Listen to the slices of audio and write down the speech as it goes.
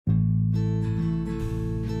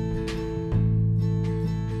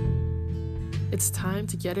It's time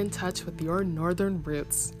to get in touch with your northern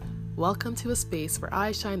roots. Welcome to a space where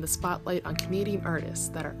I shine the spotlight on Canadian artists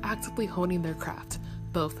that are actively honing their craft,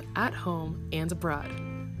 both at home and abroad.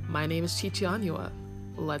 My name is Chichi Anua.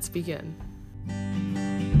 Let's begin.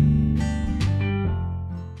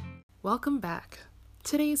 Welcome back.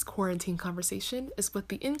 Today's quarantine conversation is with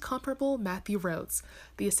the incomparable Matthew Rhodes,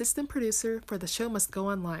 the assistant producer for The Show Must Go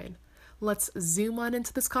Online. Let's zoom on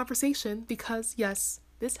into this conversation because, yes,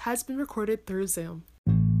 this has been recorded through Zoom.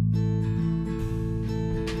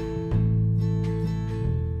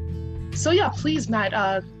 So yeah, please,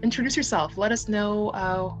 Matt, introduce yourself. Let us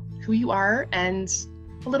know who you are and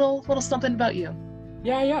a little something about you.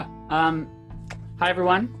 Yeah. Hi,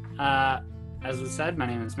 everyone. As was said, my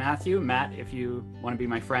name is Matthew. Matt, if you want to be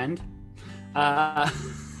my friend. I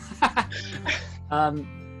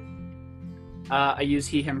use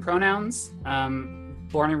he, him pronouns.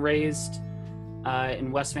 Born and raised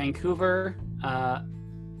in West Vancouver.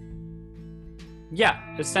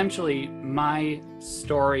 Essentially, my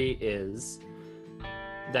story is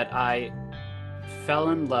that I fell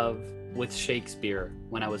in love with Shakespeare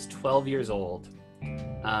when I was 12 years old,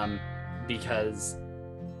 because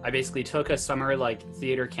I basically took a summer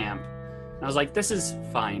theater camp, and I was like, this is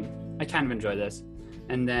fine. I kind of enjoy this.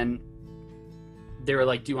 And then they were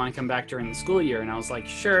like, do you want to come back during the school year? And I was like,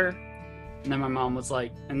 sure. And then my mom was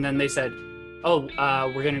like, and then they said,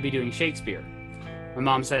 we're going to be doing Shakespeare. My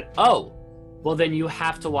mom said, oh, well then you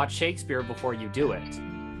have to watch Shakespeare before you do it.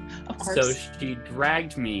 Of course. So she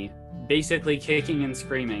dragged me, basically kicking and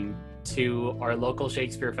screaming, to our local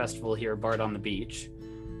Shakespeare festival here, Bard on the Beach.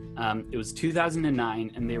 It was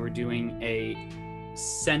 2009, and they were doing a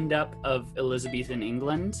send-up of Elizabethan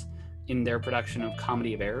England in their production of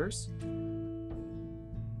Comedy of Errors.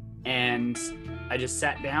 And I just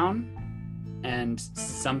sat down, and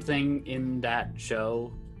something in that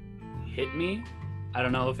show hit me. I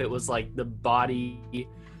don't know if it was like the body,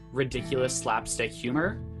 ridiculous slapstick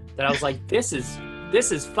humor, that I was like, this is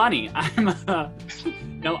funny. I'm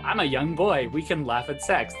a young boy. We can laugh at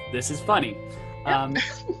sex. This is funny.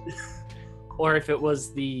 Or if it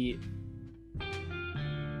was the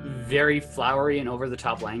very flowery and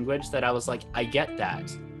over-the-top language that I was like, I get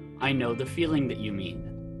that. I know the feeling that you mean.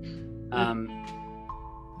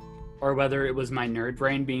 Or whether it was my nerd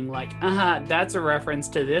brain being like, that's a reference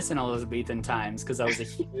to this in Elizabethan times, because I was a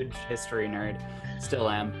huge history nerd, still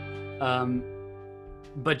am.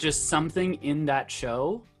 But just something in that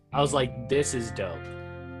show, I was like, this is dope.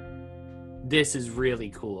 This is really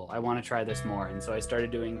cool. I want to try this more. And so I started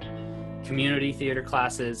doing community theater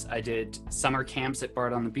classes. I did summer camps at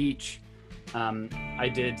Bard on the Beach. I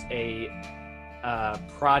did a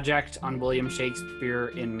project on William Shakespeare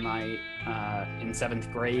in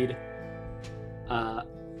seventh grade,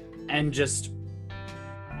 and just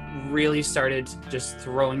really started just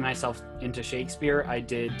throwing myself into Shakespeare. I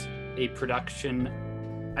did a production.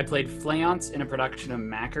 I played Fleance in a production of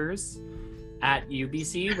Mackers at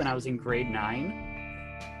UBC when I was in grade 9.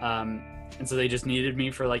 And so they just needed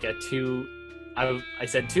me for I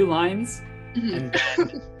said 2 lines, and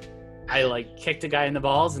then I kicked a guy in the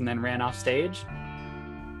balls and then ran off stage.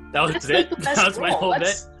 That was it. That was my whole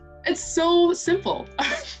bit. It's so simple.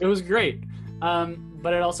 It was great.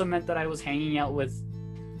 But it also meant that I was hanging out with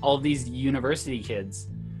all these university kids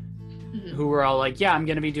who were all like, yeah, I'm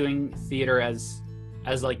going to be doing theater as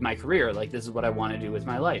my career. This is what I want to do with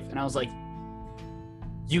my life. And I was like,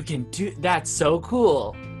 you can do that's so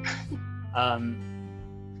cool. And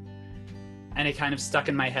it kind of stuck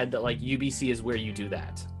in my head that UBC is where you do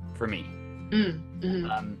that for me.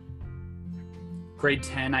 Grade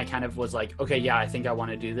 10, I kind of was like, okay, yeah, I think I want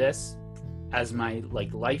to do this as my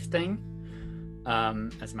life thing.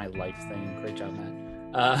 Great job,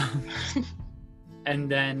 Matt. And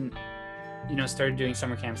then, started doing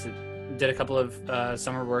summer camps. Did a couple of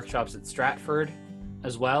summer workshops at Stratford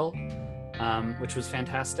as well, which was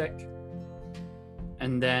fantastic.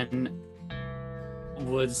 And then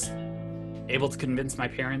was able to convince my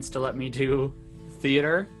parents to let me do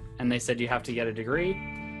theater, and they said you have to get a degree.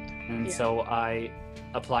 And so I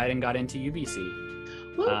applied and got into UBC.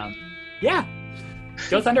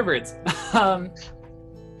 Go Thunderbirds.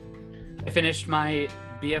 I finished my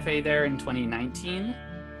BFA there in 2019.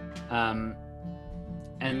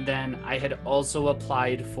 And then I had also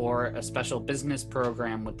applied for a special business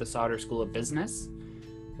program with the Sauder School of Business,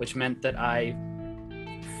 which meant that I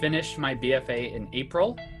finished my BFA in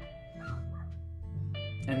April.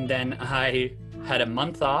 And then I had a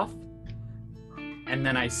month off. And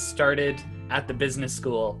then I started at the business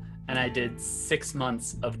school, and I did 6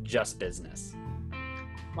 months of just business.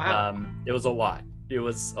 Wow. It was a lot.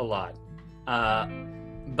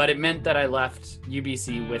 but it meant that I left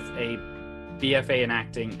UBC with a BFA in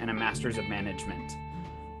acting and a Master's of Management.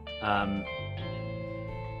 I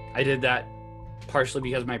did that partially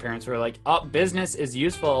because my parents were like, oh, business is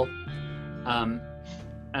useful.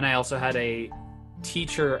 And I also had a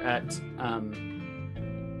teacher at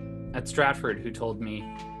Stratford who told me,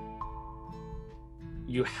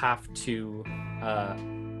 you have to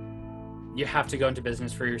go into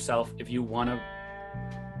business for yourself. If you want to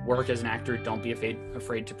work as an actor, don't be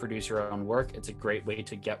afraid to produce your own work. It's a great way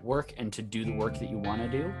to get work and to do the work that you want to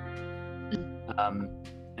do.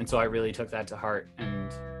 And so I really took that to heart,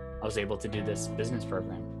 and I was able to do this business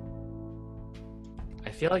program. I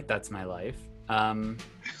feel like that's my life.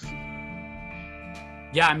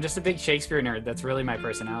 Yeah, I'm just a big Shakespeare nerd. That's really my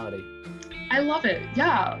personality. I love it.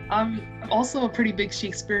 Yeah, I'm also a pretty big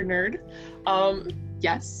Shakespeare nerd.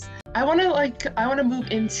 Yes. I want to move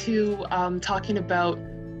into talking about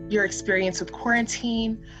your experience with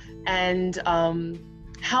quarantine and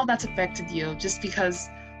how that's affected you, just because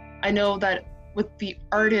I know that with the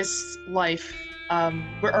artist's life,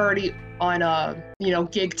 we're already on a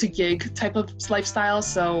gig to gig type of lifestyle.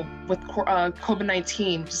 So with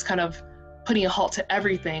COVID-19 just kind of putting a halt to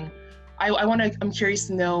everything, I'm curious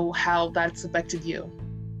to know how that's affected you.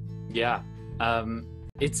 Yeah,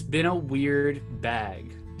 it's been a weird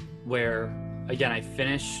bag where, again, I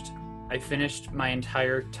finished my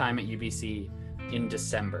entire time at UBC in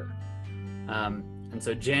December. And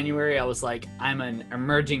so January, I was like, I'm an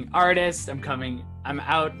emerging artist. I'm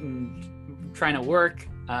out and trying to work.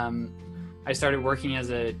 I started working as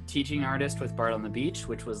a teaching artist with Bard on the Beach,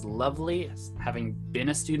 which was lovely. Having been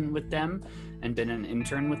a student with them and been an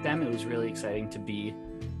intern with them, it was really exciting to be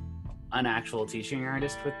an actual teaching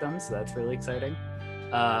artist with them. So that's really exciting.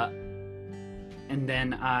 And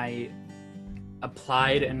then I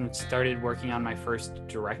applied and started working on my first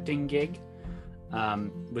directing gig,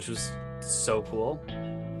 which was so cool.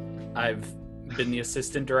 I've been the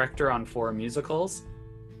assistant director on 4 musicals.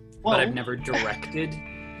 Whoa. But I've never directed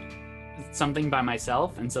something by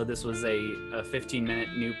myself, and so this was a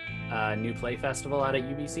 15-minute new play festival out at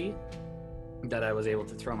UBC that I was able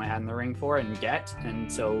to throw my hat in the ring for and get,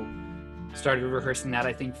 and so started rehearsing that,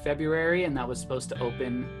 I think, February, and that was supposed to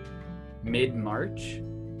open mid-March.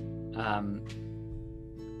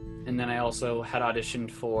 And then I also had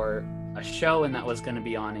auditioned for a show, and that was going to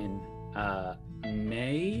be on in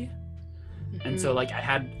May. Mm-hmm. And so like I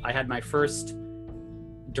had my first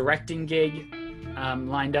directing gig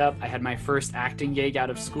lined up. I had my first acting gig out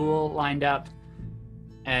of school lined up,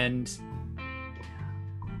 and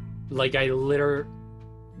like we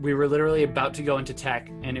were literally about to go into tech,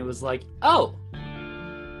 and it was like, oh,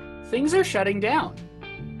 things are shutting down.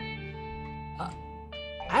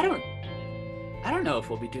 I don't know if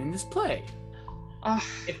we'll be doing this play.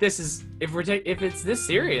 If it's this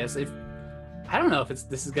serious, I don't know if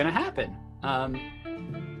this is gonna happen.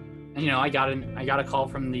 And I got a call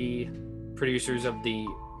from the producers of the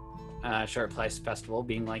Short Play Festival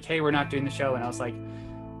being like, hey, we're not doing the show. And I was like,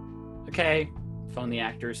 okay. Phoned the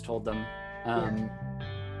actors, told them.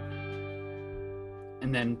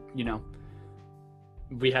 And then,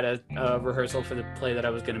 we had a rehearsal for the play that I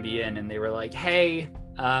was going to be in, and they were like, hey,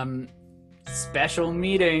 special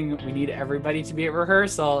meeting. We need everybody to be at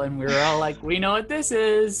rehearsal. And we were all like, we know what this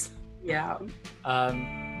is. Yeah.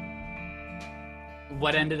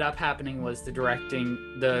 What ended up happening was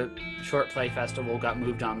the Short Play Festival got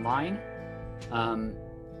moved online.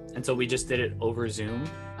 And so we just did it over Zoom.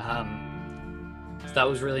 So that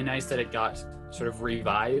was really nice that it got sort of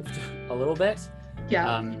revived a little bit.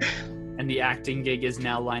 Yeah. And the acting gig is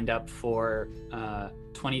now lined up for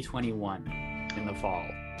 2021 in the fall.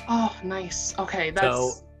 Oh, nice. Okay,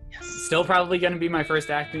 that's still probably going to be my first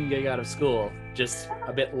acting gig out of school, just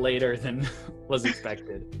a bit later than was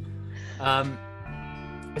expected.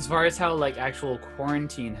 As far as how like actual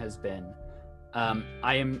quarantine has been,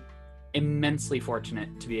 I am immensely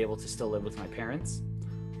fortunate to be able to still live with my parents.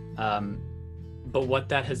 But what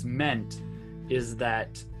that has meant is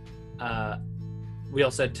that we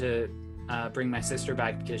all said to bring my sister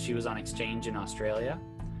back because she was on exchange in Australia.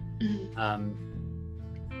 Mm-hmm.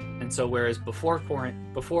 And so whereas before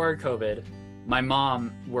COVID, my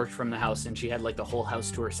mom worked from the house and she had like the whole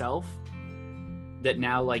house to herself, that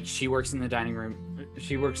now like she works in the dining room.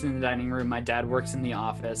 My dad works in the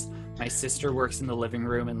office. My sister works in the living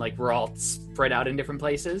room, and like we're all spread out in different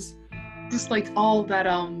places. Just like all that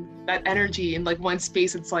energy in like one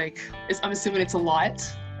space. I'm assuming it's a lot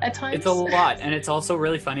at times. It's a lot, and it's also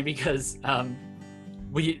really funny because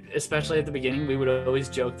we, especially at the beginning, we would always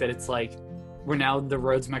joke that it's like we're now the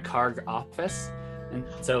Rhodes McHarg office, and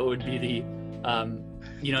so it would be the,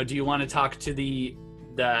 do you want to talk to the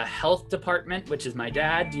the health department, which is my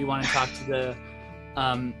dad? Do you want to talk to the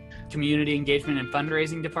community engagement and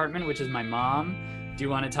fundraising department, which is my mom? Do you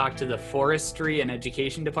want to talk to the forestry and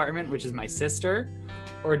education department, which is my sister?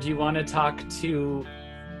 Or do you want to talk to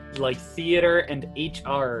like theater and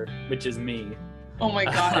HR, which is me? Oh my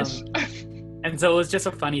gosh. And so it was just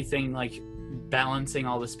a funny thing, like balancing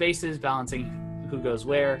all the spaces, balancing who goes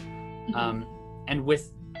where. And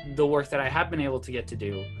with the work that I have been able to get to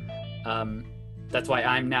do, that's why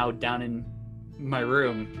I'm now down in my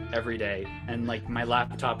room every day, and like my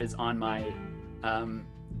laptop is on my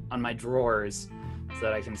drawers so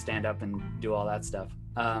that I can stand up and do all that stuff.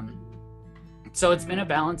 So it's been a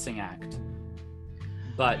balancing act,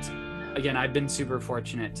 but again, I've been super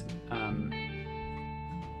fortunate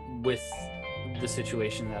with the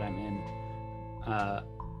situation that I'm in.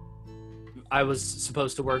 I was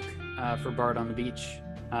supposed to work for Bard on the Beach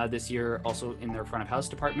this year, also in their front of house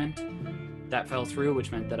department. That fell through,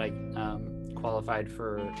 which meant that I qualified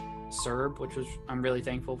for CERB, which I'm really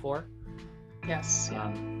thankful for. Yes.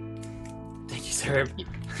 Thank you, CERB.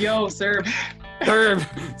 Yo, CERB.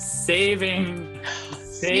 CERB,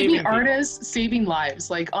 saving artists, saving lives.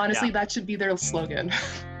 Like, honestly, that should be their slogan.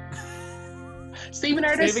 Saving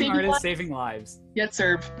artists, saving lives. Yet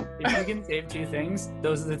CERB. If you can save two things,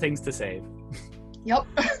 those are the things to save. Yep.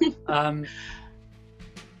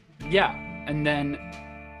 Yeah, and then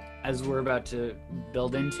as we're about to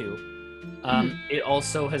build into, it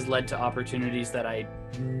also has led to opportunities that I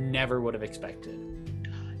never would have expected.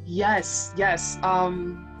 Yes.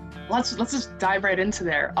 Let's just dive right into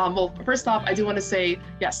there. Well, first off, I do want to say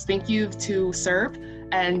yes, thank you to CERB,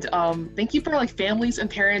 and thank you for like families and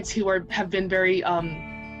parents who have been very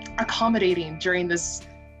accommodating during this,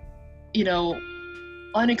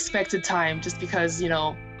 unexpected time. Just because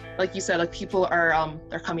like you said, like people are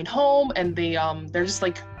they're coming home and they're just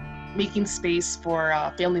like making space for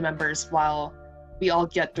family members while we all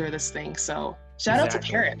get through this thing. So shout out to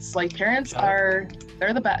parents. Like parents they're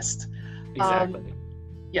the best. Exactly.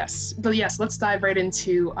 Yes, but yes, let's dive right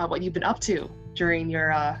into what you've been up to during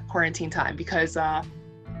your quarantine time, because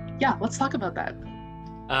let's talk about that.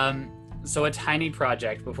 So a tiny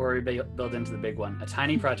project before we build into the big one, a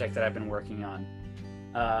tiny project that I've been working on.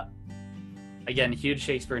 Again, huge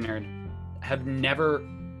Shakespeare nerd.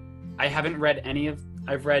 I haven't read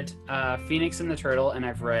I've read Phoenix and the Turtle, and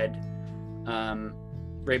I've read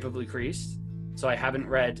Rape of Lucrece. So I haven't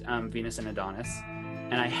read Venus and Adonis,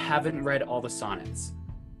 and I haven't read all the sonnets.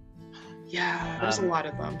 Yeah, there's a lot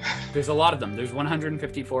of them. There's a lot of them. There's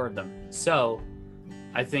 154 of them. So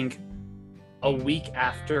I think a week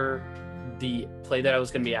after the play that I was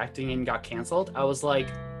going to be acting in got canceled, I was like,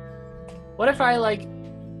 what if I like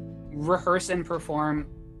rehearse and perform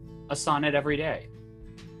a sonnet every day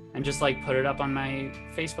and just like put it up on my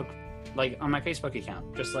Facebook, like on my Facebook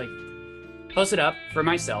account, just like post it up for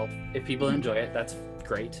myself. If people enjoy it, that's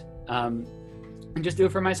great. And just do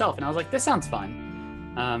it for myself. And I was like, this sounds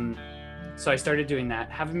fun. So I started doing that.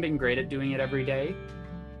 Haven't been great at doing it every day.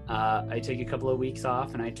 I take a couple of weeks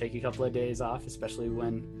off and I take a couple of days off, especially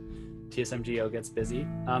when TSMGO gets busy.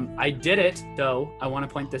 I did it though. I want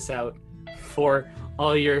to point this out for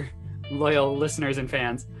all your loyal listeners and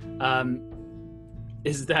fans,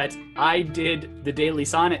 is that I did the Daily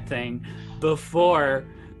Sonnet thing before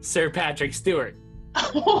Sir Patrick Stewart.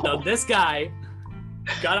 So this guy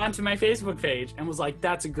got onto my Facebook page and was like,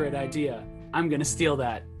 that's a great idea. I'm going to steal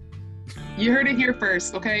that. You heard it here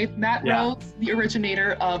first, okay? Matt Rhodes, the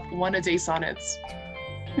originator of one-a-day sonnets.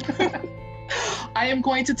 I am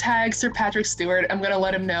going to tag Sir Patrick Stewart. I'm going to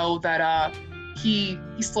let him know that he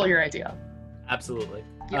stole your idea. Absolutely.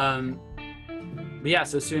 Yeah.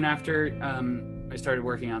 So soon after I started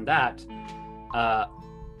working on that,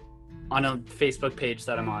 on a Facebook page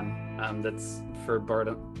that I'm on, that's for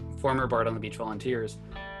former Bard on the Beach volunteers,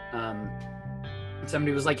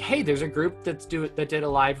 somebody was like, hey, there's a group that did a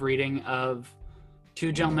live reading of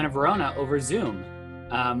Two Gentlemen of Verona over Zoom,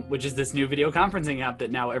 which is this new video conferencing app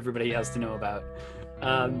that now everybody has to know about.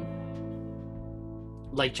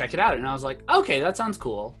 Like, check it out. And I was like, okay, that sounds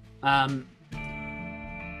cool.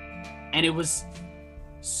 And it was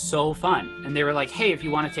so fun. And they were like, hey, if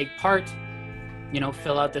you want to take part,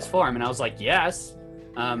 fill out this form. And I was like, yes.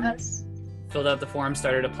 Yes. Filled out the form,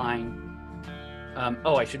 started applying.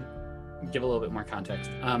 I should give a little bit more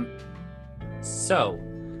context. So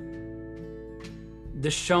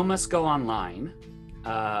the show must go online,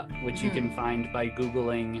 which you can find by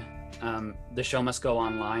Googling the show must go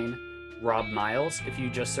online, Rob Miles. If you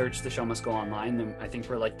just search the show must go online, then I think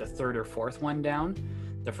we're like the third or fourth one down.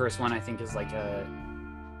 The first one I think is like a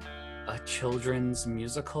children's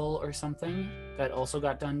musical or something that also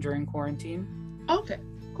got done during quarantine. Okay,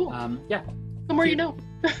 cool. Yeah. The more you know.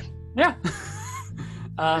 Yeah.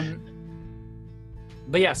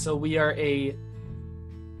 But yeah, so we are we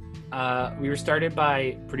were started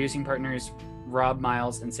by producing partners Rob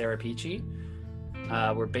Miles and Sarah Peachy.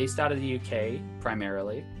 We're based out of the UK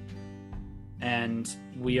primarily, and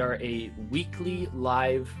we are a weekly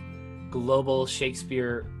live global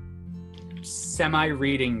Shakespeare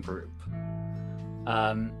semi-reading group.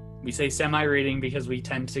 We say semi-reading because we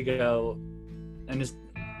tend to go, and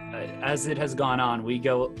as it has gone on, we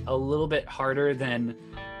go a little bit harder than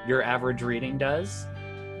your average reading does,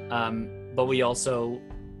 but we also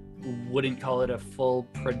wouldn't call it a full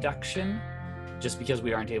production just because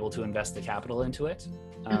we aren't able to invest the capital into it.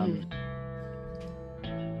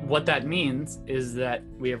 What that means is that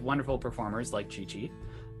we have wonderful performers like Chi-Chi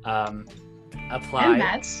apply. And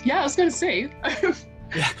Matt. Yeah, I was gonna say.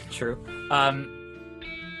 Yeah, true.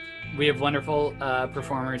 We have wonderful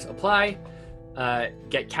performers apply,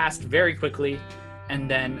 get cast very quickly, and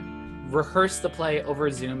then rehearse the play over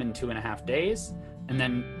Zoom in 2.5 days, and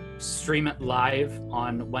then stream it live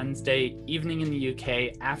on Wednesday evening in the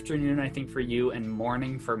UK, afternoon I think for you, and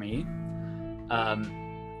morning for me,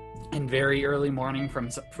 and very early morning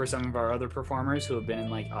for some of our other performers who have been in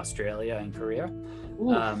like Australia and Korea.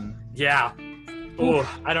 Yeah. Ooh,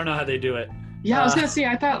 I don't know how they do it. Yeah, I was gonna say,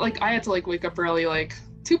 I thought like I had to like wake up early, like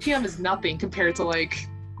 2 p.m. is nothing compared to like.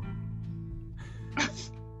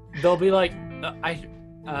 They'll be like,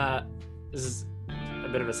 this is a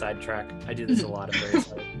bit of a sidetrack. I do this a lot. I'm very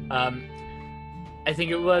sorry. I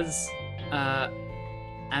think it was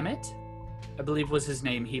Amit, I believe was his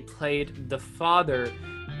name. He played the father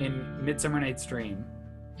in Midsummer Night's Dream.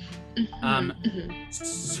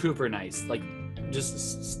 Super nice, like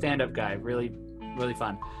just stand-up guy, really, really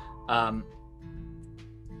fun.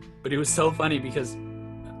 But it was so funny because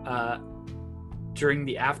during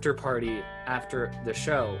the after party after the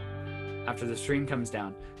show, after the stream comes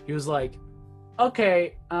down, he was like,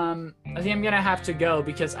 okay, I think I'm gonna have to go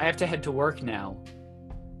because I have to head to work now.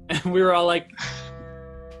 And we were all like,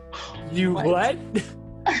 you what?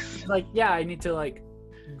 Like, yeah, I need to like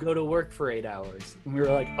go to work for 8 hours. And we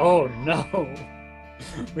were like, oh no,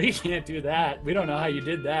 we can't do that. We don't know how you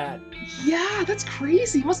did that. Yeah, that's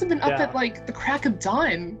crazy. You must have been up at like the crack of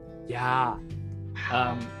dawn. Yeah.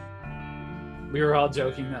 We were all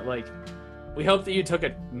joking that like, we hope that you took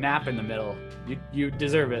a nap in the middle. You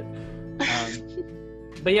deserve it.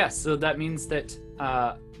 But yeah, so that means that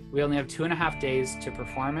we only have 2.5 days to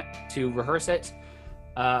perform it, to rehearse it.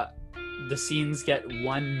 The scenes get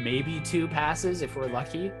 1, maybe 2 passes if we're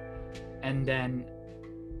lucky, and then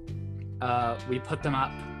we put them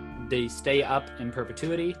up. They stay up in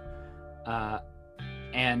perpetuity,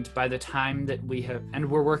 and by the time that we have,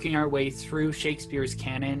 and we're working our way through Shakespeare's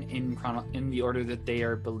canon in the order that they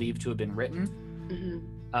are believed to have been written.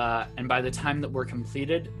 And by the time that we're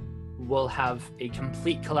completed, we'll have a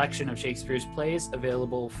complete collection of Shakespeare's plays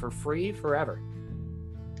available for free forever.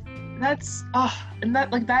 That's and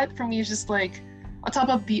that like that for me is just like on top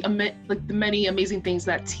of the many amazing things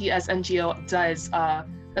that TSNGO does.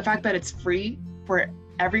 The fact that it's free for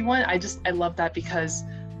everyone, I love that because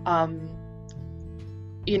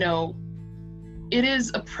you know, it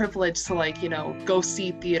is a privilege to like, you know, go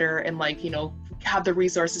see theater and like, you know, have the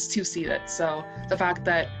resources to see it. So the fact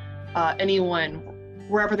that anyone,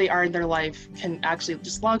 wherever they are in their life, can actually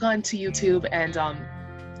just log on to YouTube and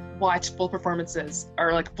watch full performances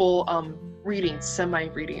or like full readings,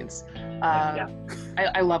 semi-readings. Yeah.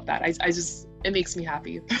 I love that. I just, it makes me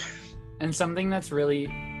happy. And something that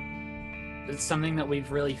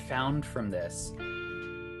we've really found from this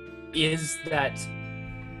is that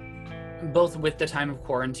both with the time of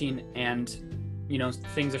quarantine and, you know,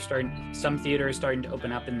 some theater is starting to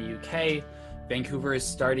open up in the UK. Vancouver is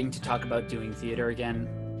starting to talk about doing theater again.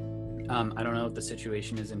 I don't know what the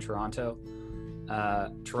situation is in Toronto.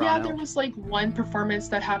 Toronto. Yeah, there was like 1 performance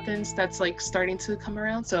that happens that's like starting to come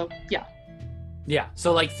around. So yeah. Yeah,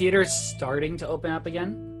 so like theater is starting to open up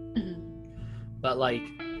again, but like,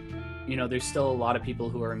 you know, there's still a lot of people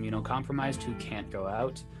who are immunocompromised who can't go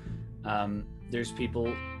out. There's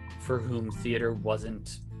people for whom theater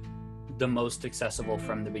wasn't the most accessible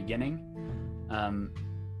from the beginning, and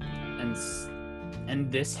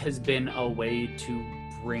this has been a way to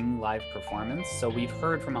bring live performance. So we've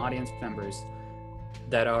heard from audience members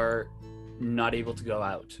that are not able to go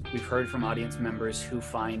out. We've heard from audience members who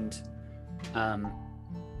find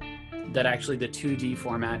that actually the 2D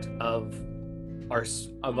format of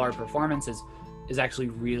our performances is actually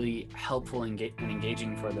really helpful and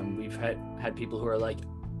engaging for them. We've had people who are like,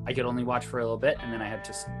 I could only watch for a little bit and then I had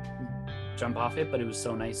to jump off it, but it was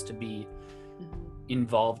so nice to be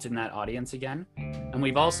involved in that audience again. And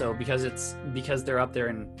we've also, because they're up there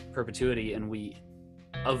in perpetuity and we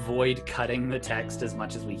avoid cutting the text as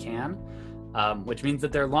much as we can, which means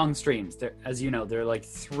that they're long streams. They're, as you know, they're like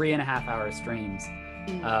 3.5 hour streams.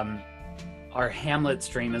 Our Hamlet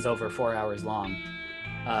stream is over 4 hours long.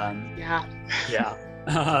 Yeah.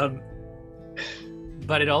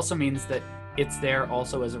 But it also means that it's there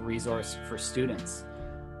also as a resource for students.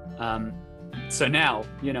 So now,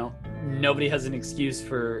 you know, nobody has an excuse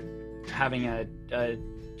for having a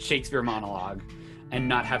Shakespeare monologue and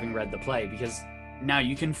not having read the play, because now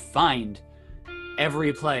you can find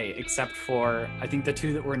every play except for, I think the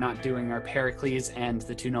two that we're not doing are Pericles and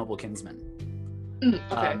The Two Noble Kinsmen.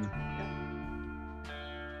 Okay.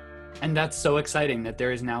 And that's so exciting that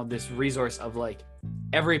there is now this resource of like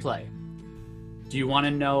every play. Do you want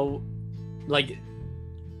to know, like,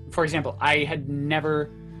 for example, I had never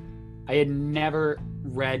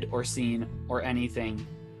read or seen or anything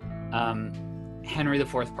Henry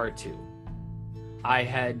IV Part 2. I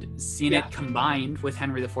had seen it combined with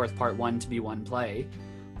Henry IV Part 1 to be one play,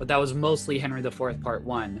 but that was mostly Henry IV Part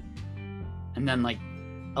 1, and then like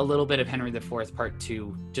a little bit of Henry IV Part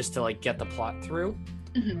 2 just to like get the plot through.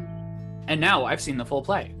 And now I've seen the full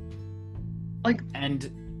play.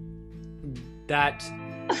 And that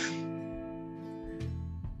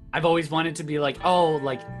I've always wanted to be like, oh,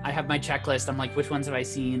 like I have my checklist. I'm like, which ones have I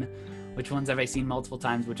seen? Which ones have I seen multiple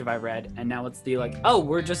times? Which have I read? And now it's the like, oh,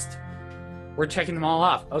 we're checking them all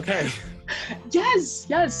off. Okay. Yes.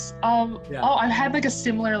 Oh, I've had like a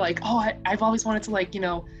similar like, oh, I've always wanted to like, you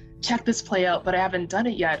know, check this play out, but I haven't done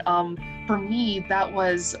it yet. For me, that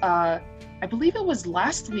was I believe it was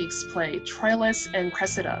last week's play, Troilus and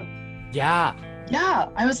Cressida. Yeah,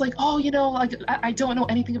 I was like, oh, you know, like I don't know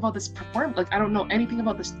anything about this performance. Like I don't know anything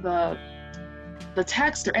about this, the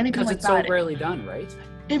text or anything like that. Because it's so rarely done, right?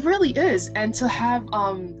 It really is, and to have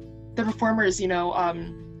the performers, you know,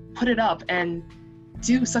 put it up and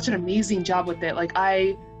do such an amazing job with it. Like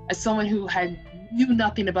I, as someone who knew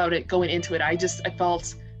nothing about it going into it, I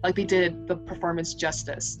felt like they did the performance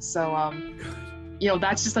justice. So, you know,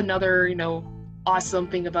 that's just another, you know, awesome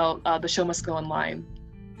thing about The Show Must Go Online.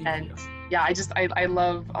 And yeah, I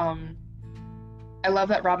love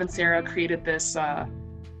that Rob and Sarah created this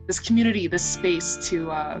this community, this space to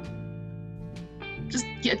just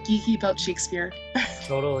get geeky about Shakespeare.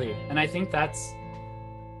 Totally. And I think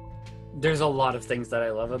there's a lot of things that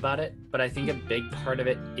I love about it, but I think a big part of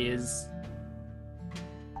it is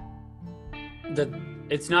that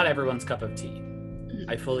it's not everyone's cup of tea.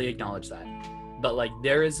 I fully acknowledge that. But like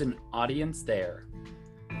there is an audience there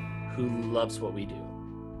who loves what we do.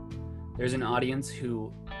 There's an audience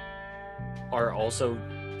who are also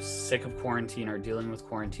sick of quarantine or dealing with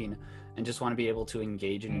quarantine and just want to be able to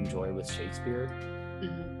engage and enjoy with Shakespeare,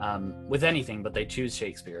 with anything, but they choose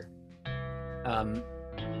Shakespeare.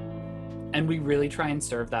 And we really try and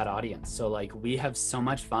serve that audience. So like we have so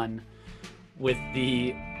much fun with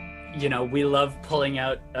the, you know, we love pulling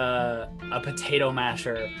out a potato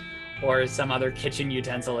masher or some other kitchen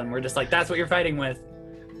utensil, and we're just like, that's what you're fighting with.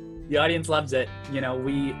 The audience loves it. You know,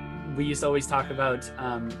 we used to always talk about,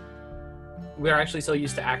 we're actually so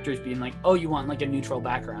used to actors being like, oh, you want like a neutral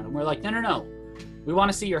background. And we're like, no. We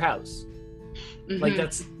want to see your house. Like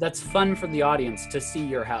that's fun for the audience to see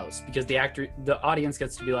your house, because the audience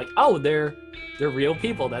gets to be like, oh, they're real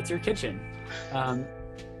people. That's your kitchen.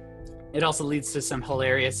 It also leads to some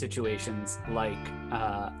hilarious situations like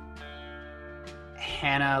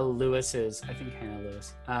Hannah Lewis,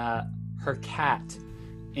 her cat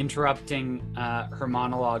interrupting her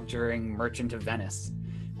monologue during Merchant of Venice,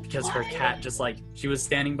 because her cat just like, she was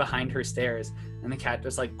standing behind her stairs and the cat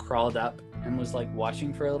just like crawled up and was like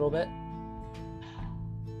watching for a little bit.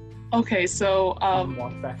 Okay, so And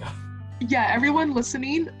walked back up. Yeah, everyone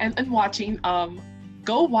listening and watching,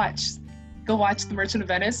 go watch The Merchant of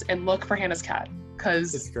Venice and look for Hannah's cat,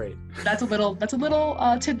 because it's great. That's a little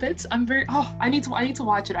tidbit. I need to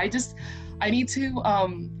watch it.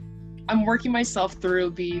 I'm working myself through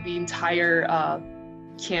the entire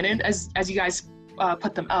canon as you guys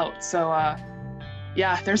put them out. So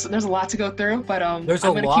yeah, there's a lot to go through, but there's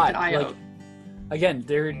I'm gonna keep an eye out. Again,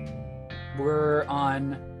 we're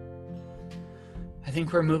on, I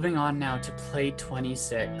think we're moving on now to play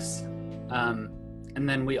 26. And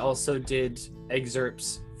then we also did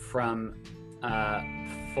excerpts from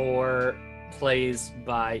 4 plays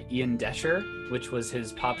by Ian Desher, which was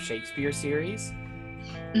his Pop Shakespeare series.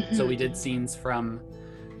 So we did scenes from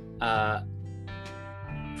Get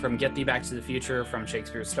Thee Back to the Future, from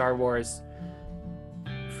Shakespeare's Star Wars,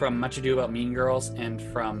 from Much Ado About Mean Girls, and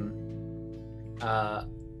from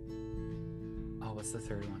what's the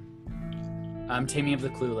third one? Taming of the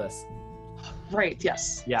Clueless. Right.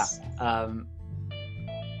 Yes. Yeah.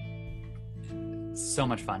 So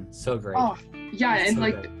much fun. So great. Oh, yeah, and So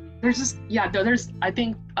like, good. there's just there's I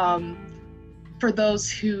think for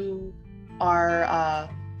those who are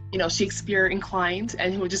Shakespeare inclined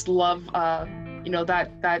and who just love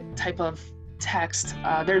that type of text,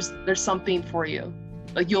 there's something for you.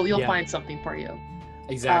 Like you'll find something for you.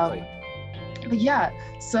 Exactly. But yeah,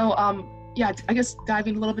 so I guess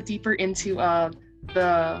diving a little bit deeper into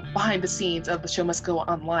the behind the scenes of The Show Must Go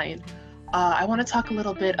Online. I want to talk a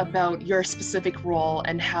little bit about your specific role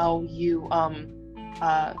and how you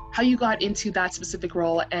got into that specific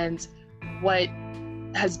role and what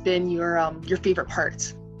has been your favorite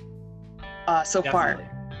part so far.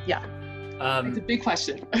 Yeah, it's a big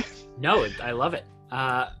question. No, I love it.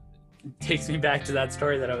 It takes me back to that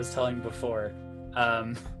story that I was telling before.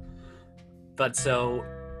 But so,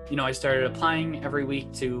 I started applying every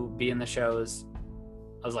week to be in the shows.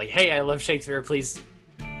 I was like, hey, I love Shakespeare, please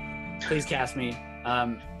cast me.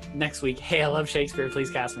 Next week, hey, I love Shakespeare,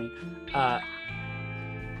 please cast me.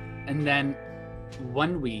 And then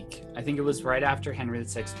one week, I think it was right after Henry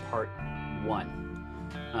VI Part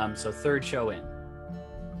 1, so third show in,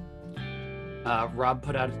 Rob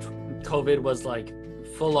put out COVID was like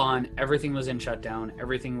full on, everything was in shutdown,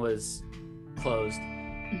 everything was closed.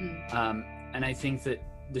 Mm-hmm. And I think that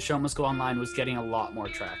The Show Must Go Online was getting a lot more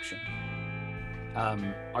traction.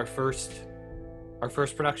 Our first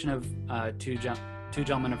production of Two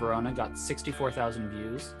Gentlemen of Verona got 64,000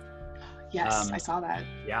 views. Yes, I saw that.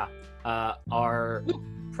 Yeah. Our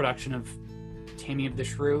production of Taming of the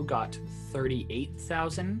Shrew got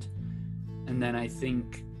 38,000. And then I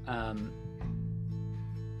think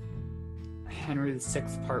Henry VI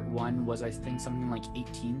Part 1 was, I think, something like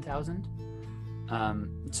 18,000.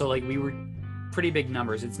 So like we were pretty big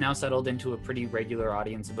numbers. It's now settled into a pretty regular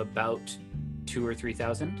audience of about 2,000 or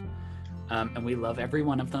 3,000. And we love every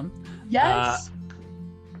one of them. Yes.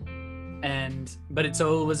 But it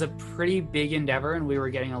was a pretty big endeavor, and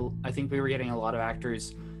I think we were getting a lot of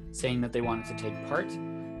actors saying that they wanted to take part.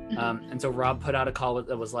 Mm-hmm. And so Rob put out a call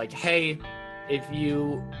that was like, hey, if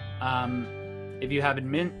you have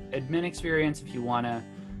admin experience, if you want to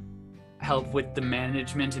help with the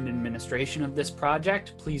management and administration of this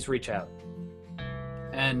project, please reach out.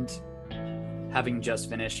 And having just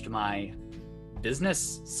finished my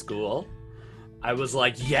business school, I was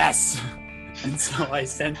like, yes. And so I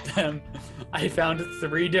found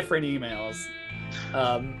 3 different emails.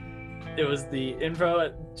 It was the info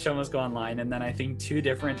at Show Must Go Online, and then I think 2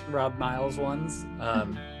 different Rob Miles ones.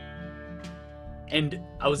 And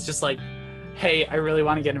I was just like, hey, I really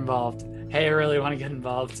want to get involved. Hey, I really want to get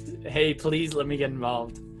involved. Hey, please let me get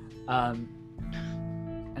involved. And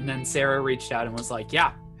then Sarah reached out and was like,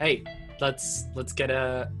 yeah, hey, let's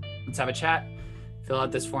have a chat, fill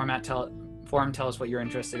out this form, tell us what you're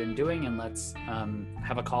interested in doing, and let's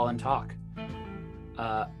have a call and talk.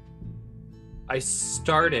 I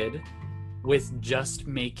started with just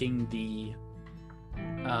making the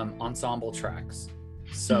ensemble tracks.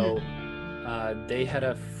 So they had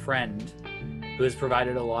a friend who has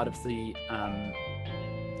provided a lot of the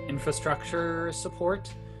infrastructure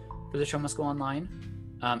support for The Show Must Go Online.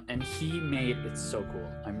 And he made, it's so cool.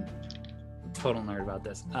 I'm a total nerd about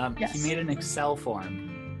this. Yes. He made an Excel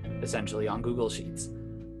form, essentially, on Google Sheets.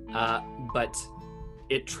 But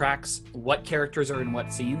it tracks what characters are in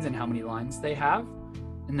what scenes and how many lines they have.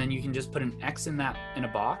 And then you can just put an X in a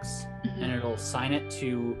box, and it'll assign it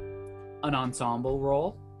to an ensemble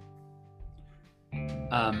role.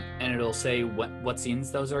 And it'll say what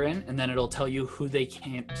scenes those are in, and then it'll tell you who they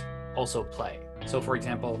can't also play. So for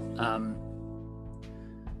example,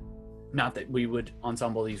 not that we would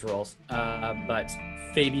ensemble these roles, but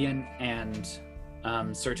Fabian and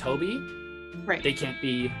Sir Toby, right, they can't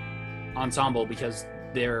be ensemble because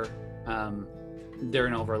they're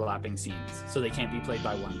in overlapping scenes, so they can't be played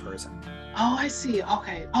by one person. Oh, I see.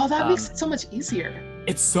 Okay. Oh, that makes it so much easier.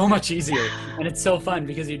 It's so much easier, and it's so fun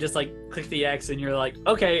because you just like click the X and you're like,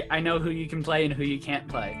 okay, I know who you can play and who you can't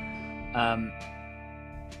play.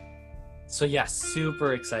 So yeah,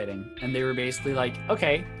 super exciting. And they were basically like,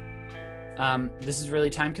 okay, this is really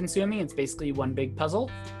time consuming. It's basically one big puzzle.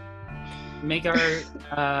 Make our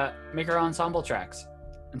ensemble tracks.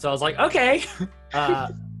 And so I was like, okay.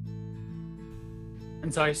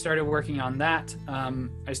 And so I started working on that.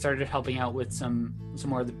 I started helping out with some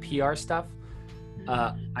more of the PR stuff.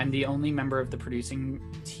 I'm the only member of the producing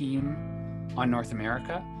team on North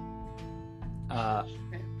America.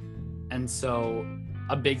 And so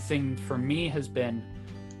a big thing for me has been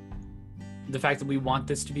the fact that we want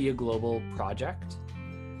this to be a global project,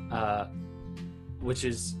 which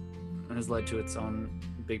is has led to its own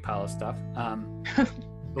big pile of stuff.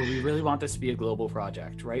 But we really want this to be a global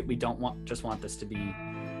project, right? We don't want this to be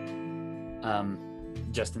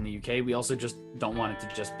just in the UK. We also just don't want it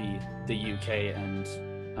to just be the UK and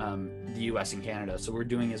the US and Canada. So we're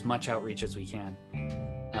doing as much outreach as we can.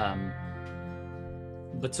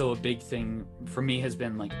 But so a big thing for me has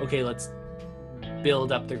been like, okay, let's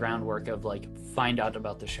build up the groundwork of like, find out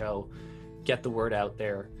about the show, get the word out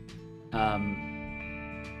there.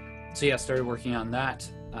 So yeah, started working on that.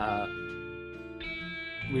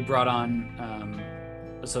 We brought on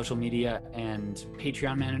a social media and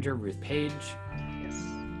Patreon manager, Ruth Page. Yes.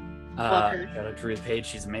 Shout out to Ruth Page.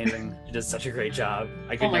 She's amazing. She does such a great job.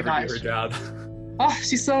 I could never do her job. Oh,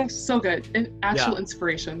 she's so good. An actual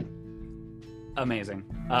inspiration. Amazing.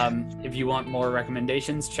 If you want more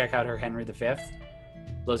recommendations, check out her Henry V.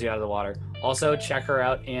 Blows you out of the water. Also, check her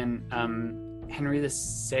out in Henry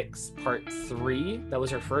VI Part 3. That was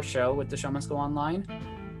her first show with The Show Must Go Online.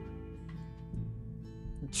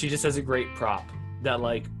 She just has a great prop that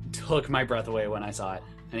like took my breath away when I saw it.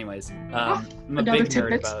 Anyways, I'm a big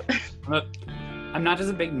nerd about. I'm not just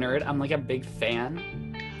a big nerd. I'm like a big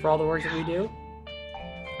fan for all the work that we do.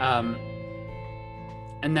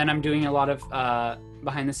 And then I'm doing a lot of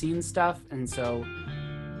behind the scenes stuff, and so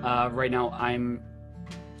right now I'm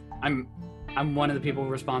one of the people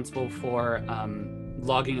responsible for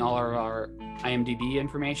logging all of our IMDb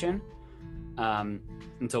information. And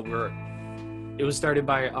so it was started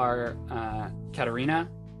by our Katarina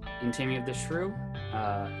in Taming of the Shrew.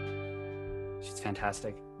 She's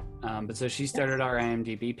fantastic. But so she started our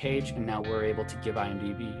IMDb page, and now we're able to give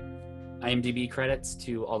IMDb credits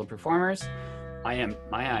to all the performers. My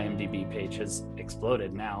IMDb page has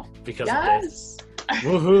exploded now because of this.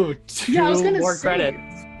 Woohoo! Two more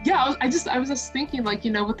credits. Yeah, I was just thinking, like,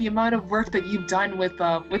 you know, with the amount of work that you've done with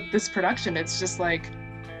this production, it's just like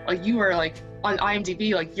you are like on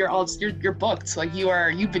IMDb, like you're booked, like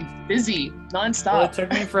you've been busy nonstop. Well, it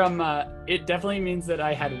took me from it definitely means that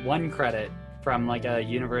I had one credit from like a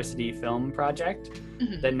university film project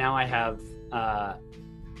that now I have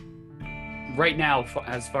right now,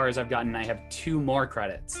 as far as I've gotten, I have 2 more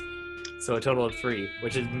credits, so a total of 3,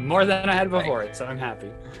 which is more than I had before. So I'm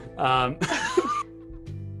happy.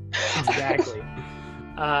 Exactly.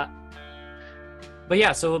 But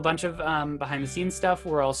yeah, so a bunch of behind the scenes stuff.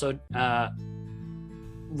 We're also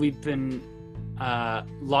we've been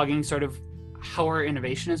logging sort of how our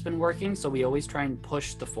innovation has been working. So we always try and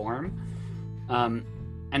push the forum,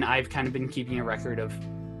 and I've kind of been keeping a record of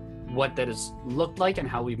what that has looked like and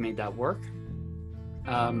how we've made that work.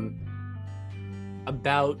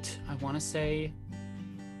 About, I want to say,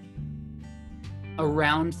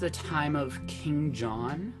 around the time of King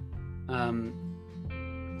John,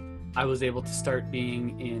 I was able to start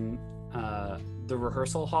being in the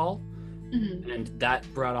rehearsal hall, and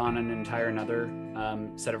that brought on an entire another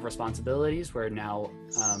set of responsibilities where now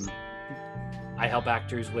I help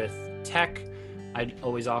actors with tech. I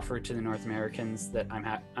always offer to the North Americans that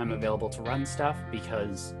I'm available to run stuff,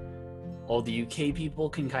 because all the UK people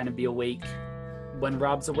can kind of be awake when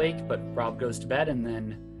Rob's awake, but Rob goes to bed, and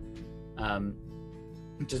then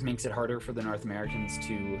it just makes it harder for the North Americans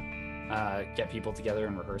to get people together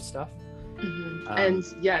and rehearse stuff. And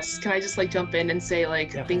yes, can I just like jump in and say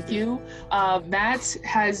like thank you. Matt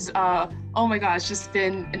has oh my gosh, just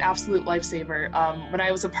been an absolute lifesaver. When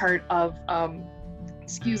I was a part of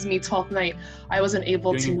 12th Night, I wasn't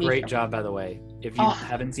able to doing a great job, by the way. If you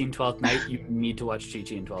haven't seen 12th Night, you need to watch Chi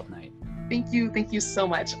Chi in 12th Night. Thank you so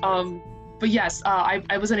much. But yes,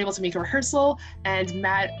 I wasn't able to make a rehearsal, and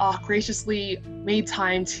Matt graciously made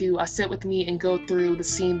time to sit with me and go through the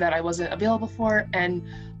scene that I wasn't available for. And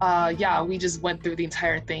yeah, we just went through the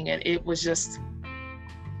entire thing, and it was just,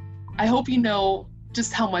 I hope you know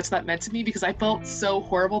just how much that meant to me, because I felt so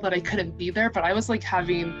horrible that I couldn't be there, but I was like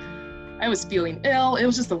I was feeling ill. It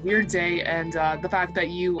was just a weird day, and the fact that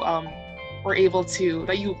you were able to,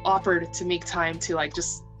 that you offered to make time to like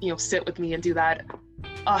just, you know, sit with me and do that.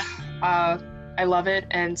 I love it,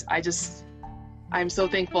 and I'm so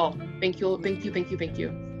thankful. Thank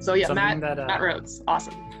you. So yeah, Matt Rhodes,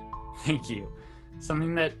 awesome. Thank you.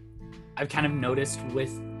 Something that I've kind of noticed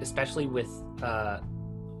especially with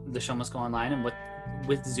The Show Must Go Online and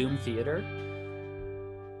with Zoom theater,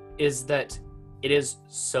 is that it is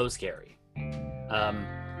so scary.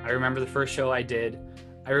 I remember the first show I did.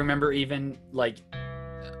 I remember even like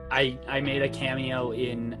I made a cameo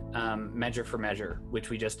in Measure for Measure, which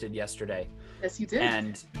we just did yesterday. Yes, you did.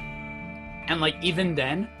 And like even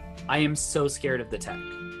then, I am so scared of the tech,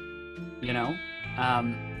 you know,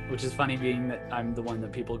 which is funny, being that I'm the one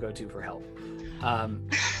that people go to for help.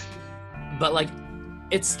 But like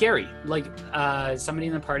it's scary. Like somebody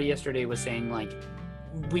in the party yesterday was saying, like,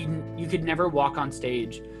 you could never walk on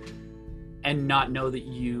stage and not know that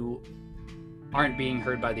you aren't being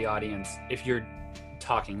heard by the audience if you're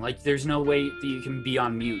talking. Like, there's no way that you can be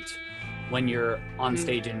on mute when you're on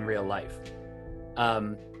stage in real life.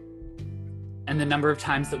 And the number of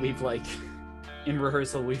times that we've, like, in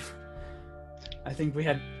rehearsal, I think we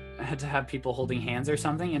had to have people holding hands or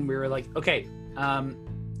something, and we were like, okay,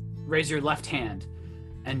 raise your left hand,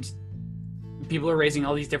 and people are raising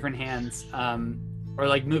all these different hands, or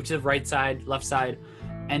like move to the right side, left side,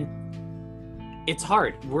 and it's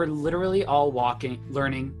hard. We're literally all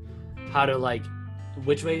learning how to, like,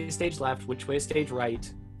 which way is stage left, which way is stage right.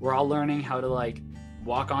 We're all learning how to, like,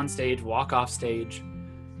 walk on stage, walk off stage.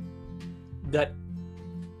 That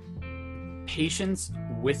patience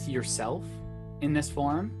with yourself in this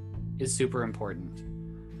form is super important.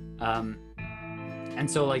 And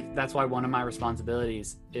so, like, that's why one of my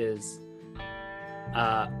responsibilities is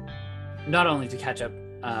not only to catch up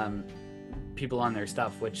people on their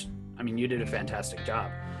stuff, which, I mean, you did a fantastic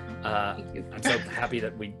job. Thank you. I'm so happy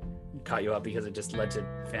that we caught you up because it just led to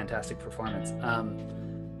fantastic performance.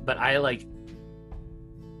 But I, like,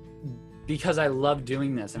 because I love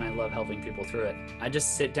doing this and I love helping people through it, I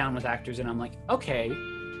just sit down with actors and I'm like, okay,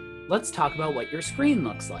 let's talk about what your screen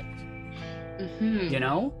looks like. You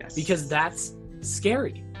know? Yes. Because that's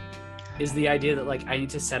scary, is the idea that, like, I need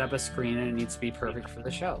to set up a screen and it needs to be perfect for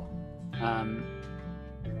the show.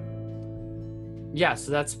 Yeah,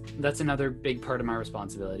 so that's another big part of my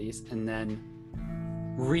responsibilities. And then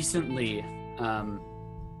recently,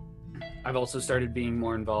 I've also started being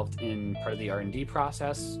more involved in part of the R&D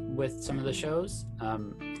process with some of the shows,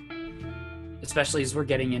 especially as we're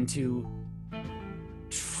getting into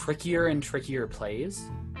trickier and trickier plays.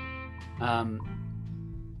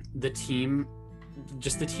 The team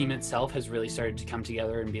itself has really started to come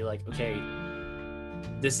together and be like, okay,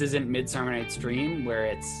 this isn't Midsummer Night's Dream, where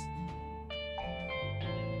it's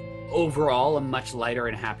overall a much lighter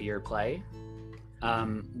and happier play.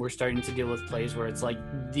 We're starting to deal with plays where it's like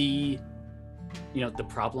the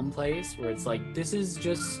problem plays, where it's like, this is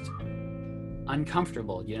just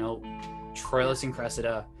uncomfortable. You know, Troilus and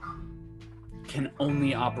Cressida can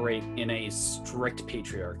only operate in a strict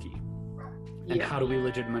patriarchy. And Yeah. how do we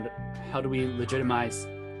legitimize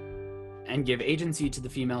and give agency to the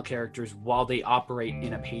female characters while they operate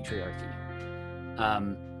in a patriarchy?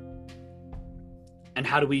 And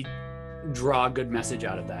how do we draw a good message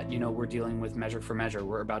out of that? You know, we're dealing with Measure for Measure.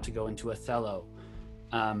 We're about to go into Othello.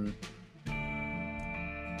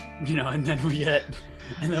 You know, and then we get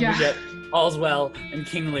All's Well and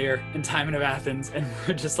King Lear and Timon of Athens, and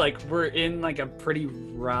we're just like, we're in, like, a pretty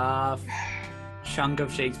rough chunk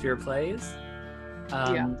of Shakespeare plays.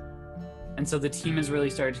 And so the team has really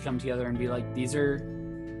started to come together and be like, these are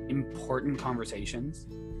important conversations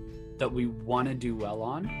that we want to do well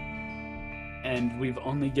on, and we've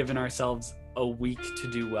only given ourselves a week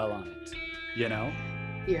to do well on it, you know?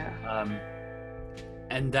 Yeah.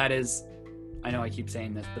 And that is, I know I keep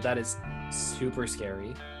saying this, but that is super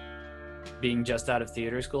scary. Being just out of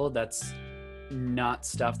theater school, that's not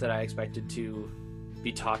stuff that I expected to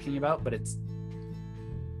be talking about, but it's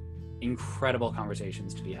incredible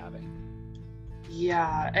conversations to be having.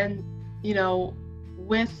 Yeah, and, you know,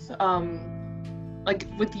 with like,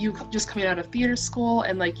 with you just coming out of theater school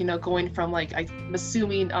and, like, you know, going from, like, I'm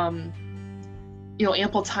assuming you know,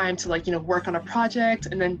 ample time to, like, you know, work on a project,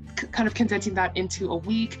 and then kind of condensing that into a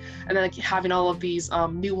week, and then, like, having all of these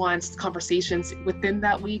nuanced conversations within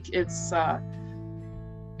that week, it's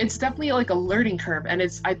definitely, like, a learning curve. And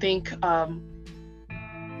it's, I think,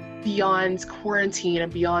 beyond quarantine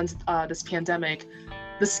and beyond this pandemic,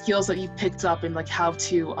 the skills that you've picked up and, like, how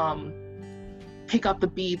to pick up the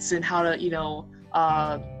beats and how to, you know,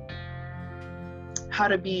 how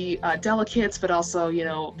to be delicate, but also, you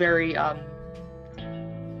know, very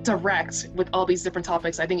direct with all these different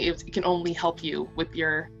topics. I think it can only help you with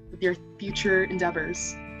your future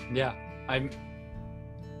endeavors. Yeah, I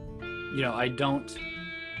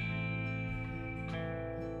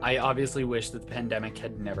obviously wish that the pandemic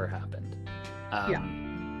had never happened.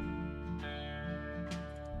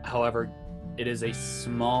 However, it is a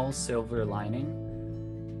small silver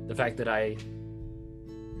lining. The fact that I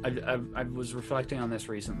was reflecting on this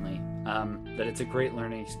recently, that it's a great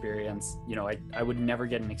learning experience. You know, I would never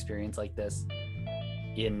get an experience like this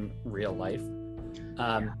in real life.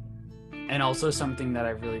 And also something that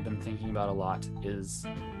I've really been thinking about a lot is,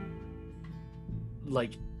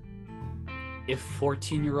 like, if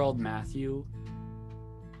 14-year-old Matthew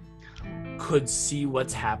could see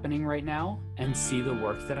what's happening right now and see the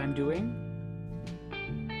work that I'm doing,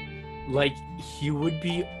 like he would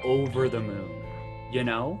be over the moon, you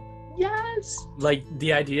know? Yes. Like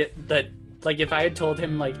the idea that, like, if I had told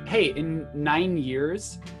him, like, hey, in 9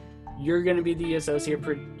 years you're going to be the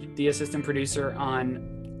assistant producer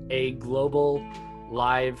on a global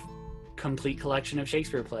live complete collection of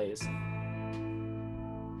Shakespeare plays,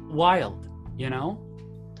 wild, you know?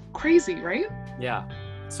 Crazy, right? Yeah.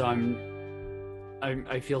 So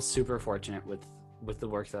I feel super fortunate with the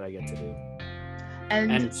work that I get to do,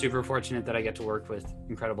 and super fortunate that I get to work with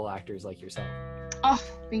incredible actors like yourself. Oh,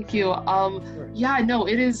 thank you. Sure. Yeah, no,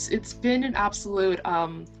 it's been an absolute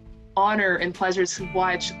honor and pleasure to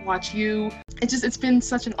watch you. It's been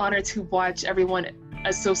such an honor to watch everyone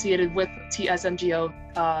associated with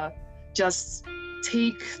TSMGO just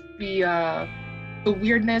take the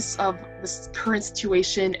weirdness of this current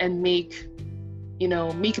situation and make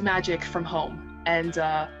magic from home. And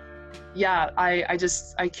yeah,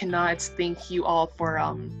 I cannot thank you all for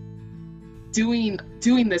doing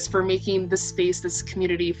this, for making this space, this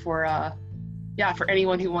community for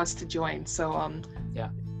anyone who wants to join. So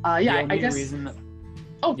I guess the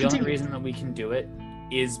only reason that we can do it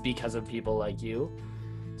is because of people like you.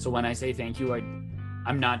 So when I say thank you,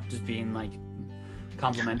 I'm not just being like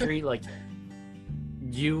complimentary. Like,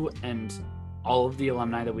 you and all of the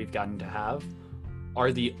alumni that we've gotten to have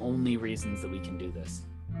are the only reasons that we can do this.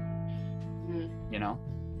 You know?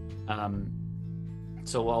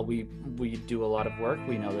 So while we do a lot of work,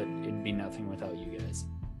 we know that it'd be nothing without you guys.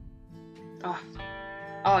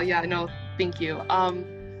 Oh yeah, no, thank you.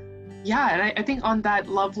 Yeah, and I think on that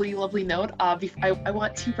lovely note, I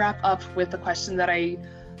want to wrap up with a question that I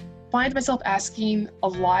find myself asking a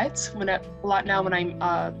lot now when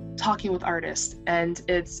I'm talking with artists, and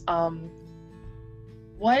it's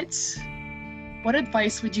what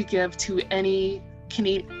advice would you give to any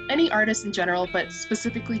artist in general, but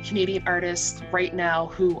specifically Canadian artists right now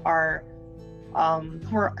who are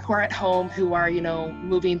at home, who are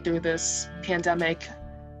moving through this pandemic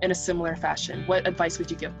in a similar fashion? What advice would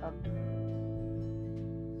you give them?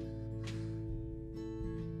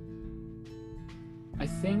 I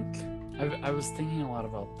think I was thinking a lot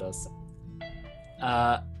about this.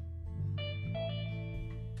 A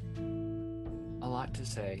lot to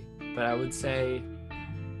say, but I would say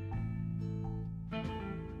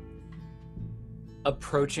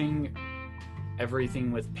approaching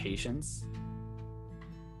everything with patience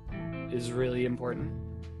is really important.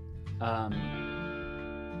 And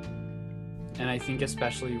I think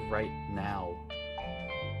especially right now,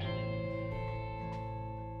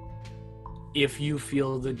 if you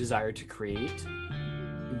feel the desire to create,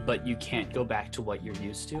 but you can't go back to what you're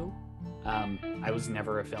used to. I was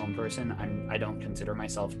never a film person. I don't consider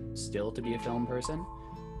myself still to be a film person.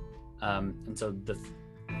 And so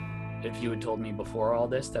if you had told me before all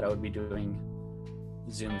this that I would be doing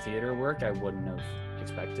Zoom theater work, I wouldn't have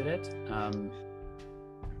expected it.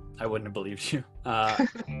 I wouldn't have believed you.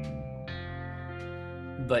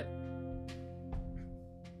 But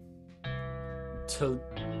to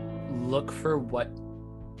look for what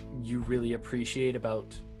you really appreciate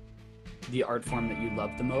about the art form that you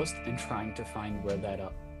love the most, and trying to find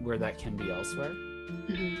where that can be elsewhere.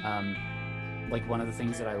 Like, one of the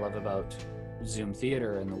things that I love about Zoom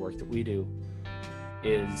theater and the work that we do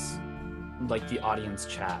is like the audience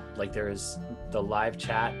chat. Like, there's the live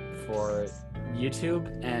chat for YouTube,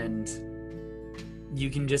 and you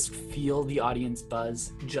can just feel the audience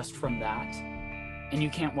buzz just from that. And you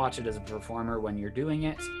can't watch it as a performer when you're doing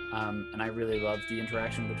it. And I really love the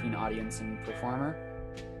interaction between audience and performer.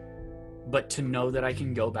 But to know that I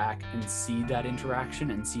can go back and see that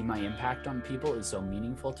interaction and see my impact on people is so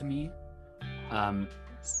meaningful to me. And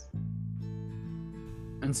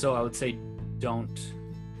so I would say don't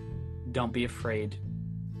be afraid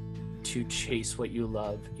to chase what you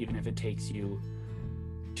love, even if it takes you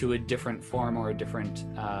to a different form or a different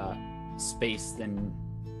space than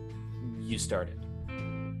you started.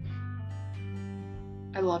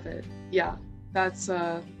 I love it. Yeah, that's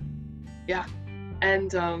yeah.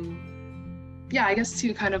 And I guess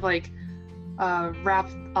to kind of like wrap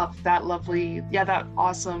up that that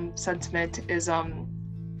awesome sentiment is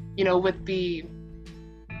with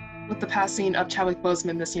the passing of Chadwick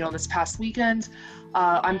Boseman this past weekend,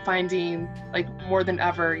 I'm finding, like, more than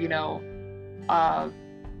ever,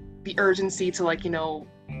 the urgency to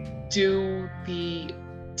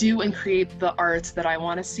do and create the art that I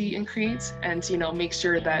want to see and create, and make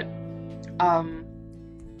sure that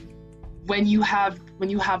when you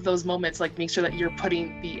have those moments, like, make sure that you're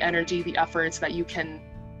putting the energy, the efforts that you can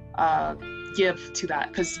give to that,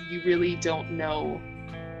 because you really don't know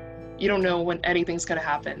when anything's going to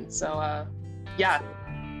happen. So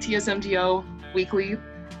TSMGO Weekly,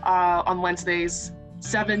 on Wednesdays,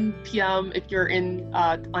 7 p.m. if you're in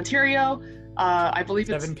Ontario. I believe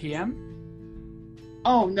it's 7 p.m.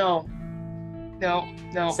 Oh no.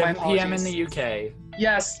 7 p.m. in the UK.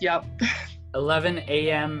 Yes. Yep. 11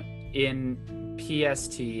 a.m. in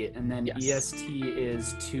PST, and then Yes. EST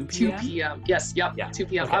is 2 2 p.m. p.m. Yes. Yep. Yeah. 2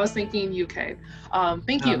 p.m. Okay. I was thinking UK.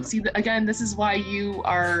 Thank you. Um, See, again, this is why you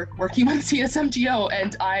are working with TSMGO,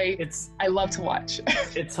 and I love to watch.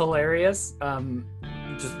 It's hilarious.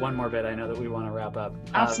 Just one more bit. I know that we want to wrap up.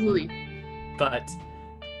 Absolutely. But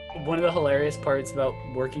one of the hilarious parts about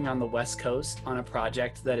working on the West Coast on a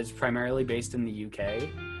project that is primarily based in the UK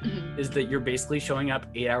Mhm. is that you're basically showing up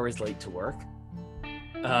 8 hours late to work.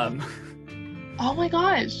 Oh my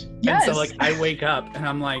gosh. Yes. And so like I wake up and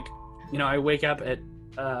I'm like, I wake up at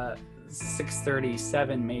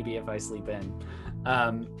 6:37 maybe if I sleep in.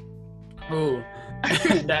 And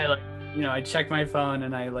I check my phone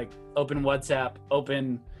and I like open WhatsApp,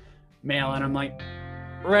 open mail, and I'm like,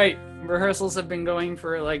 right, rehearsals have been going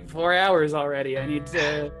for like 4 hours already. I need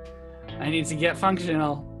to get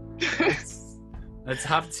functional. Let's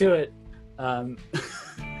hop to it.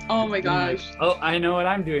 Oh my gosh. Oh, I know what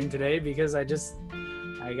I'm doing today because I just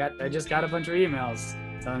got a bunch of emails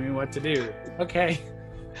telling me what to do. Okay.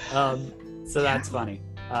 So that's funny.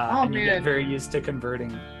 And you get man. very used to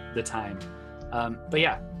converting the time. But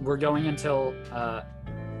yeah, we're going until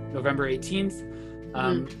November 18th.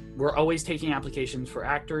 We're always taking applications for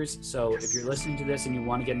actors. So if you're listening to this and you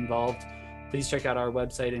want to get involved, please check out our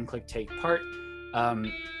website and click take part.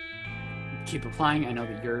 Keep applying. I know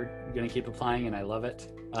that you're going to keep applying, and I love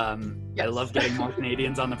it. I Yes. love getting more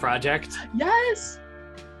Canadians on the project. Yes.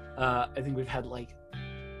 I think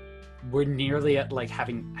we're nearly at like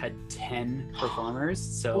having had 10 performers.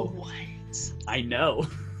 So What? I know.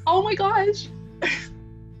 Oh my gosh.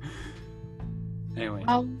 Anyway,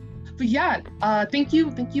 But yeah, thank you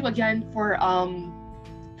again for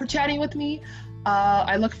chatting with me.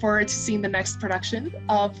 I look forward to seeing the next production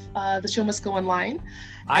of The Show Must Go Online.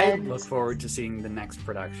 I look forward to seeing the next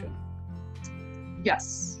production.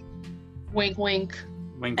 Yes. Wink, wink.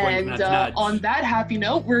 Wink, wink, And nudge, nudge. on that happy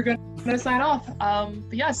note, we're gonna sign off.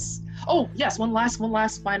 But yes. Oh yes, one last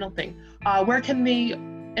final thing. Where can they,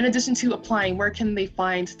 in addition to applying, where can they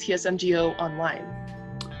find TSMGO online?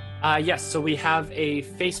 Yes, so we have a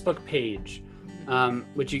Facebook page,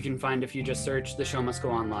 which you can find if you just search The Show Must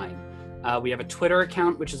Go Online. We have a Twitter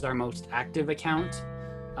account, which is our most active account.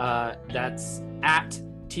 That's at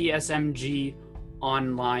TSMG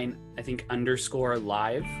Online, I think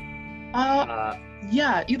 _live.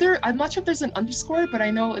 Yeah, either, I'm not sure if there's an underscore, but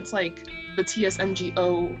I know it's like the TSMG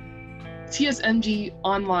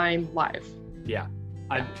Online Live. Yeah,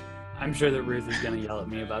 I'm sure that Ruth is gonna yell at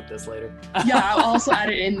me about this later. Yeah, I'll also add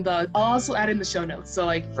it in the show notes. So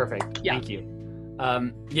like, Perfect. Yeah. Thank you.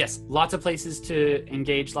 Yes, lots of places to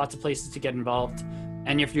engage, lots of places to get involved.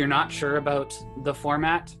 And if you're not sure about the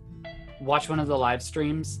format, watch one of the live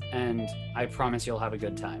streams and I promise you'll have a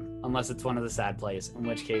good time. Unless it's one of the sad plays, in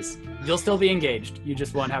which case you'll still be engaged. You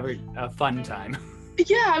just won't have a fun time.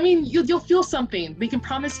 yeah, I mean, you'll feel something. They can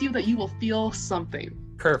promise you that you will feel something.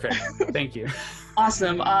 Perfect. Thank you.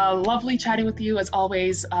 Awesome. Lovely chatting with you as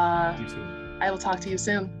always. You too. I will talk to you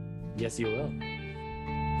soon. Yes, you will.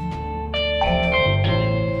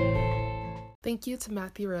 Thank you to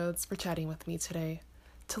Matthew Rhodes for chatting with me today.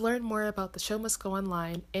 To learn more about The Show Must Go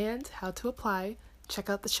Online and how to apply, check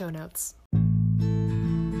out the show notes.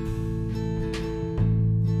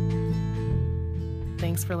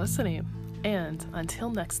 Thanks for listening, and until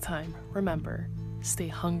next time, remember, stay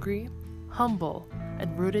hungry, humble,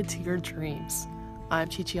 and rooted to your dreams. I'm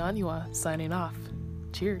Chichi Anua, signing off.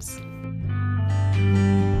 Cheers.